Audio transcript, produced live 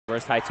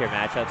worst high-tier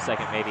matchup,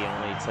 second maybe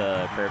only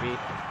to Kirby.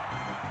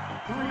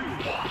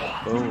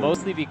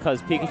 Mostly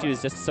because Pikachu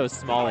is just so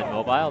small and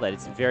mobile that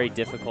it's very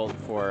difficult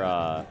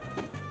for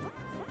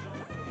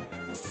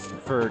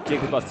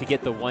Jigglypuff to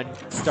get the one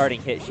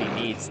starting hit she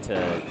needs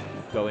to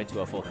go into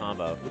a full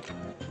combo.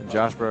 And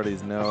Josh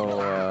Brody's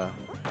no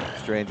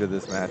stranger to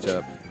this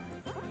matchup.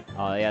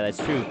 Oh yeah, that's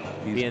true.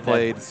 He's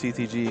played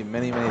CTG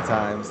many, many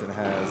times and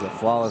has a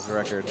flawless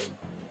record.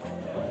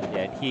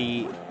 Yeah, and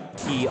he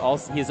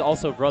is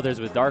also brothers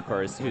with Dark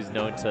Horse, who's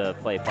known to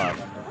play Puff.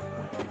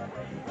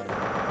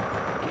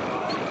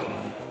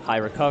 High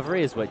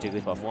recovery is what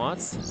Jigglypuff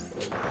wants.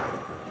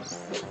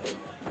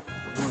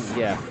 Ooh,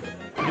 yeah.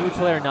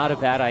 Neutral air, not a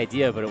bad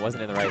idea, but it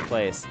wasn't in the right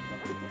place.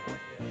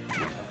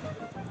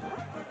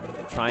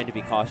 Trying to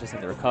be cautious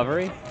in the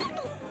recovery.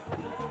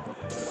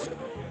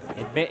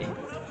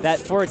 That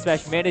forward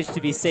smash managed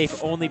to be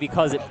safe only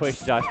because it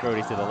pushed Josh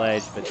Brody to the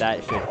ledge, but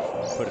that should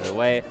put it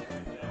away.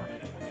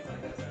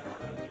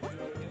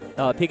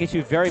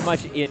 Pikachu very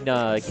much in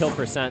kill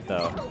percent,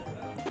 though.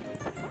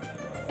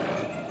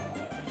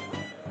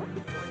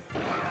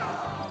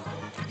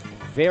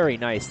 Very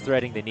nice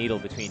threading the needle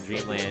between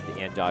Dreamland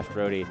and Josh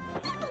Brody.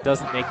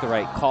 Doesn't make the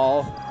right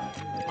call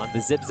on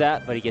the zip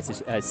zap, but he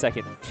gets a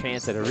second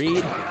chance at a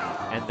read,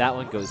 and that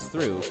one goes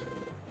through.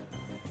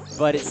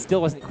 But it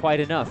still wasn't quite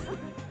enough.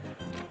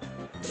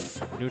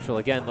 Neutral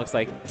again, looks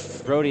like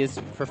Brody is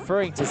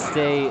preferring to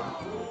stay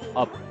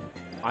up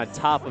on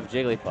top of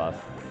Jigglypuff.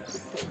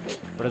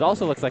 But it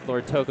also looks like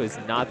lordtoko is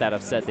not that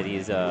upset that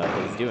he's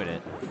doing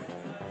it.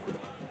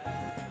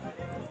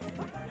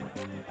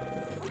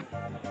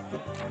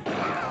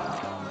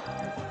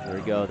 There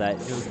we go, that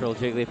neutral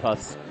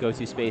Jigglypuff's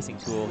go-to spacing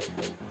tool.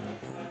 It's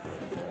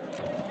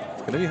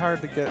gonna be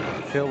hard to get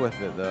a kill with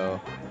it though,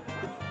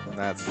 in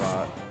that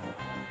spot.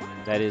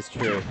 That is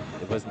true.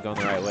 It wasn't going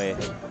the right way.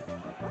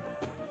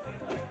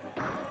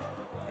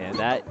 And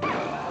that,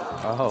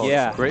 oh,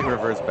 yeah, great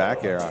reverse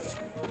back air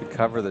to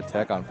cover the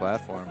tech on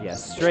platform. Yeah,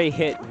 stray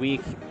hit,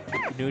 weak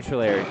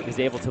neutral air is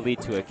able to lead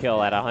to a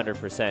kill at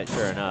 100%,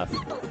 sure enough.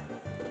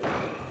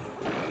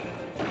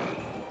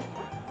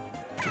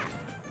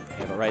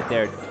 Yeah, but right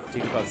there,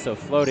 Jigglypuff's so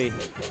floaty.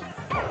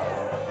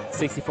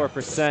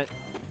 64%.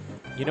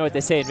 You know what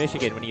they say in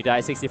Michigan, when you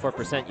die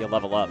 64%, you'll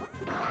level up.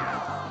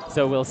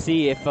 So we'll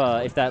see if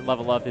that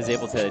level up is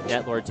able to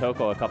net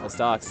lordtoko a couple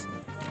stocks.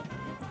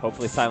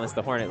 Hopefully silence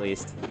the horn at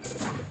least.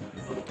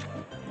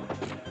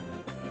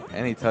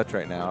 Any touch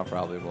right now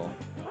probably will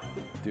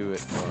do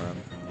it for him.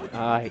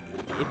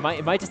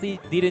 It might just lead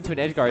into an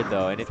edge guard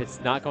though, and if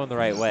it's not going the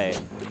right way.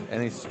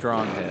 Any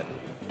strong hit.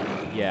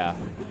 Yeah.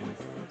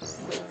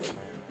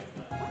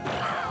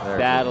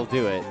 That'll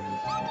do it.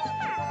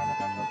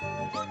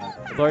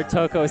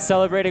 lordtoko is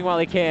celebrating while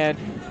he can.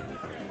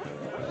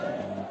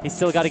 He's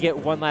still got to get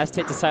one last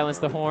hit to silence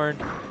the horn.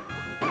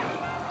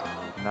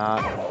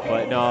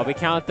 But no, we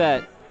count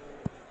that.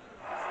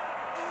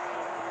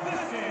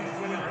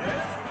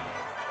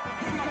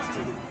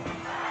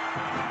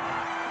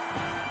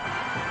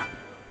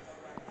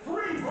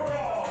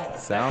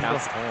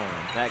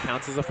 That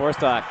counts as a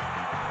 4-stock.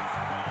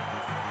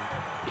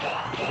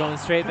 We're going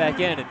straight back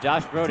in, and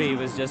Josh Brody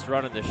was just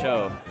running the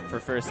show for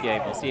first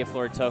game. We'll see if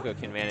lordtoko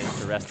can manage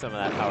to wrest some of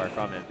that power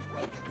from him.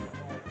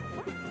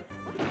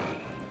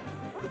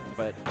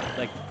 But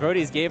like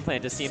Brody's game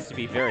plan just seems to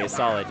be very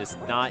solid, just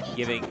not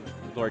giving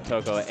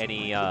lordtoko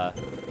any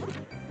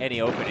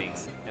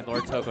openings, and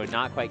lordtoko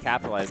not quite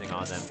capitalizing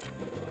on them.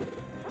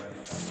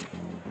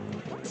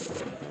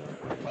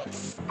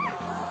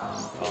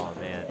 Oh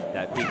man,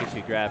 that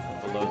Pikachu grab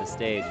from below the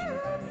stage.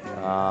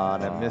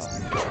 And a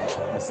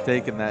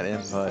mistake in that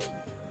input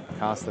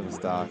cost him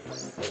stock.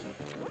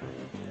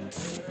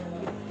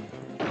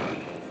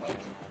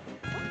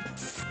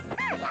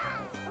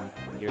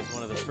 Here's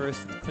one of the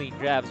first clean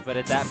grabs, but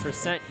at that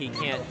percent, he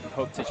can't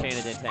hope to chain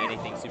it into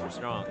anything super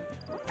strong.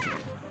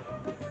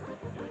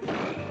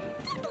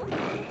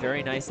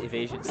 Very nice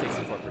evasion,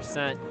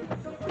 64%.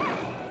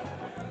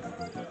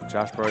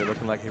 Josh Brody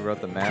looking like he wrote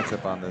the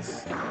matchup on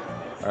this,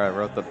 or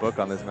wrote the book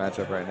on this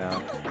matchup right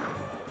now.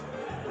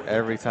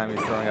 Every time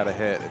he's throwing out a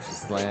hit, it's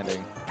just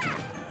landing.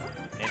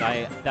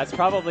 And that's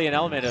probably an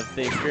element of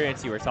the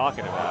experience you were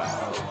talking about.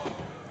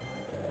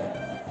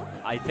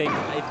 I think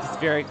it's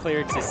very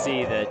clear to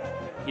see that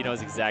he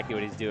knows exactly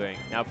what he's doing.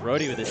 Now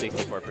Brody with a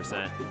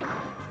 64%.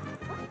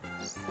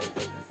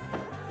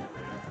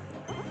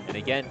 And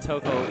again,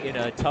 Toko in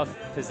a tough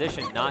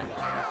position, not,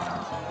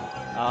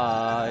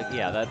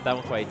 yeah, that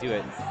won't quite do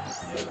it.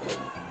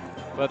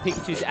 But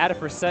Pikachu's at a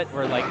percent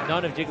where like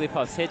none of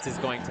Jigglypuff's hits is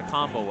going to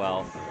combo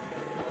well.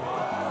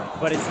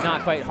 But it's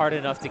not quite hard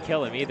enough to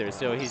kill him either,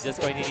 so he's just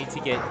going to need to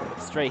get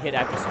straight hit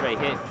after straight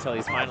hit until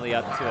he's finally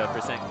up to a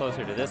percent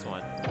closer to this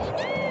one.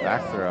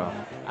 Back throw.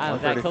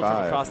 That killed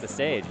him across the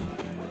stage.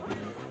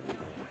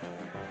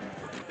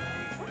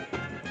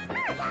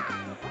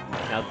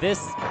 Now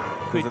this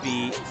could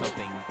be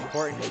something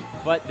important,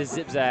 but the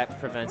zip zap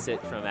prevents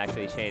it from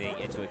actually chaining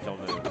into a kill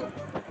move.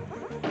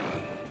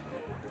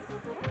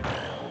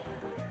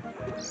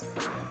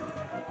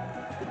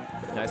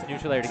 Nice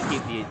neutral air to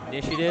keep the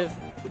initiative.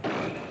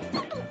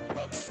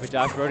 But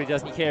Josh Brody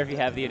doesn't care if you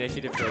have the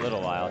initiative for a little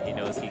while. He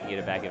knows he can get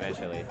it back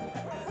eventually.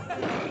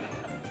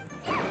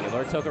 Yeah,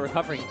 lordtoko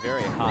recovering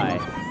very high.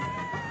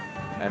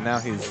 And now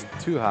he's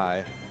too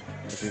high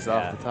because he's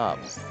off the top.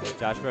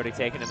 Josh Brody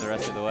taking him the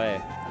rest of the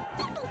way.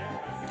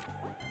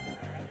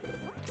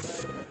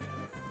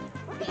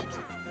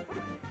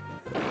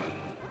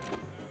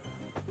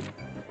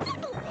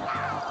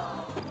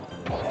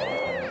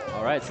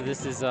 All right, so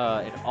this is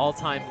an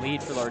all-time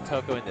lead for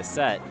lordtoko in the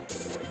set.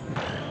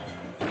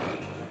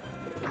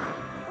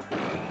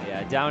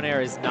 Yeah, down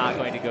air is not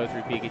going to go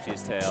through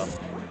Pikachu's tail.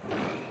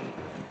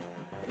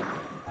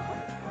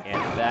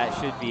 And that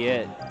should be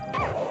it.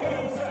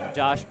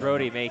 Josh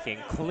Brody making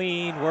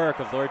clean work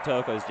of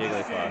lordtoko's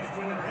Jigglypuff.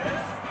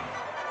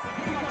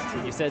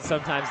 You said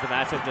sometimes the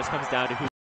matchup just comes down to who